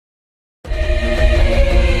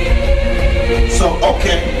So,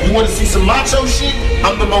 okay, you wanna see some macho shit?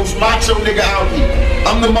 I'm the most macho nigga out here.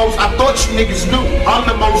 I'm the most, I thought you niggas knew, I'm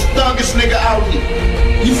the most thuggish nigga out here.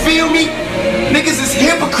 You feel me? Niggas is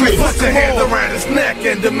hypocrites. Put your hands around his neck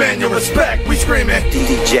and demand your respect. We screaming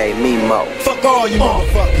DJ Mimo. Fuck all you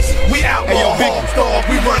motherfuckers. We out, hey, yo, big dog.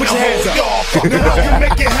 We run the whole yard. Now I can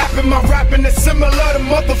make it happen. My rapping is similar to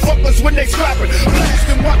motherfuckers when they scrapping.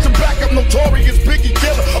 Blasting, watch them back. I'm notorious Biggie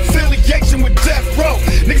killer. Affiliation with Death Row.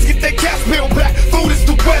 Niggas get their cash bill back. Food is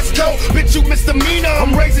the West Coast. Bitch, you misdemeanor.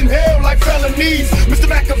 I'm raising hell like felonies. Mr.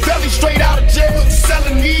 Machiavelli straight out of jail.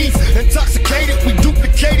 Selling these. Intoxicated, we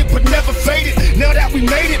duplicated but never faded. Now that we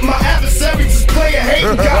made it, my adversaries is player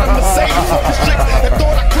hating. Got a Mercedes for restrict. And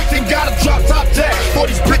thought I quit and got a drop top tag. For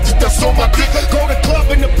these bitches that's on my dick. Go to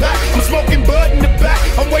club in the back. I'm smoking bud in the back.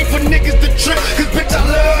 I'm waiting for niggas to trip. Cause bitch, I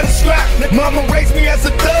love to scrap. Mama raised me as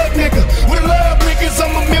a thug nigga. With love niggas,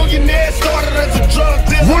 I'm a millionaire. Started as a drug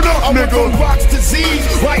dealer. What up, I went from rocks to Z's.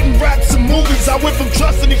 Writing raps and movies. I went from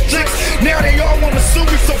trusting these chicks. Now they all wanna sue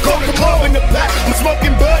me. So go to club in the back. I'm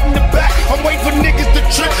smoking bud in the back. I'm waiting for niggas to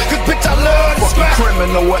trip. Cause bitch, I love to scrap.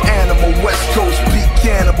 Criminal or animal, West Coast beat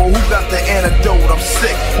cannibal. Who got the antidote? I'm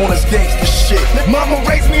sick on this gangsta shit. Mama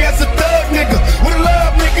raised me as a thug nigga. With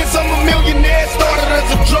love niggas, I'm a millionaire. Started as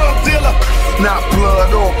a drug dealer. Not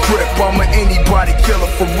blood or crip, I'm an anybody killer.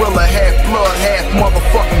 Gorilla, half blood, half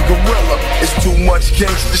motherfucking gorilla. It's too much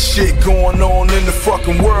gangsta shit going on in the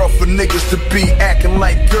fucking world for niggas to be acting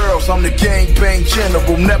like girls. I'm the gangbang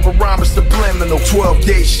general, never rhyme subliminal. 12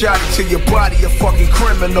 gauge shot to your body, a fucking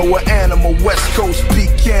criminal or animal. West Coast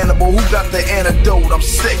beat cannibal. Who got the antidote? I'm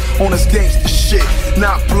sick on this gangsta shit.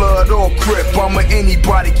 Not blood or crip, I'm an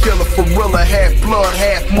anybody killer. Gorilla, half blood,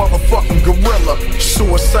 half motherfucking gorilla.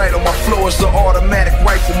 Suicide on my floor is an automatic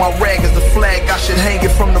rifle. My rag is the flag, I should hang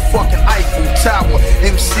it from the fucking Eiffel Tower.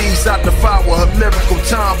 MCs I devour, a lyrical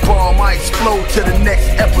time bomb. I explode to the next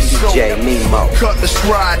episode. DJ Mimo. Cutlass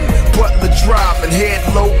riding, butler driving, head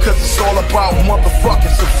low cause it's all about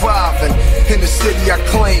motherfucking surviving. In the city I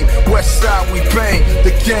claim, west side we bang,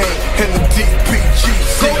 the gang and the DPG.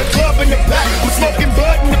 Go to club in the back, I'm smoking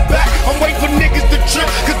bud in the back. I'm waiting for niggas to trip,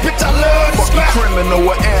 cause bitch I love to scrap. Criminal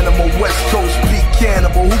or animal, West Coast beat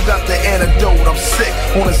cannibal. Who got the antidote? I'm sick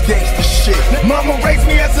on this gangsta shit. Mama raised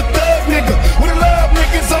me as a thug nigga. With love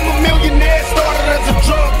niggas, I'm a millionaire. Started as a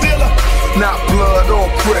drug dealer. Not blood or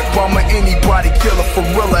crip, I'm an anybody killer.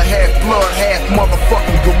 Gorilla, half blood, half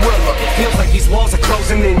motherfucking gorilla. Feels like these walls are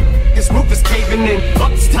closing in. This roof is caving in.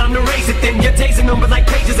 Fuck, it's time to raise it then. You're tasing number like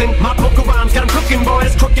pages in my poker rhymes. Got 'em cooking, boy.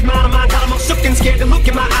 This crooked mind of mine got 'em all shook and scared to look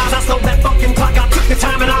in my eyes. I slowed that fucking clock. I took the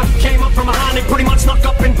time and I came up from behind and pretty much snuck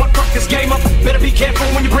up and fuck this game up. Better be careful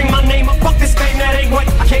when you bring my name up. Fuck this fame, that ain't what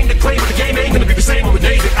I came to claim. But the game ain't gonna be the same over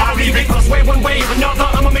days that I leave it. I swear one way or another,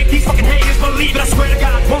 I'ma make these fucking haters believe it. I swear to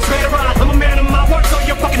God, won't swear to ride. I'm a man of my word, so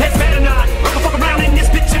your fucking head's better not. I'ma fuck around in this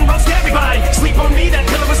bitch and roast everybody. Sleep on me, that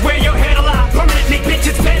pillow is where your head alive. Permanently, bitch,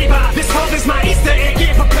 it's petty by. This world is my Easter egg,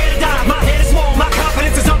 get prepared to die. My head is small, my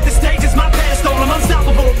confidence is up. The stage is my pedestal. I'm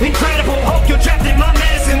unstoppable, incredible. Hope you're trapped in my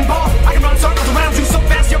medicine ball. I can run circles around you so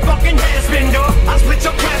fast your fucking head is spin, dog. I'll split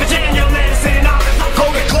your cabbage and your medicine off. Go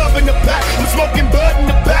to club in the back, I'm smoking bud in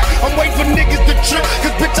the back. I'm waiting for niggas to trip,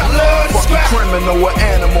 cause bitch I love to scrap. Criminal or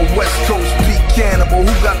animal, West Coast beat cannibal.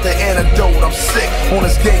 Who got the antidote? I'm sick on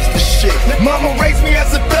this gangsta shit. Mama raised me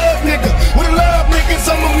as a thug nigga. With love niggas,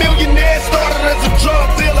 I'm a millionaire. Started as a drug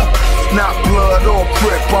dealer. Not blood or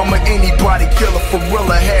crip, I'm an anybody killer.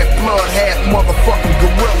 Gorilla, half blood, half motherfucking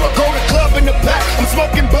gorilla. Go to club in the back, I'm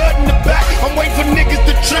smoking bud in the back. I'm waiting for niggas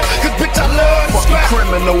to trip, cause bitch I love to scrap.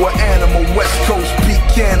 Criminal or animal, West Coast beat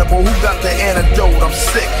cannibal. Who got the antidote? I'm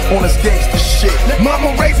sick on this gangsta shit.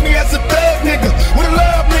 Mama raised me as a thug nigga. With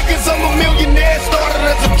love niggas, I'm a millionaire. Started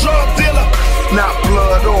as a drug dealer. Not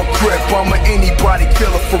blood or crip, I'm an anybody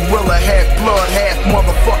killer. Gorilla, half blood, half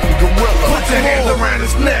motherfucking gorilla. Put your hands around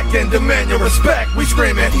his neck and demand your respect. We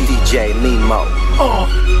screaming DJ Mimo.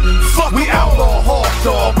 Fuck we outlaw hard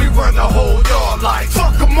dog. We run the whole yard like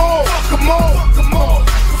fuck 'em all, fuck 'em all, fuck 'em all.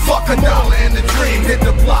 Fuck a dollar in the dream, hit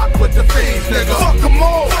the block with the fiends, nigga. Fuck 'em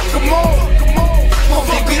all,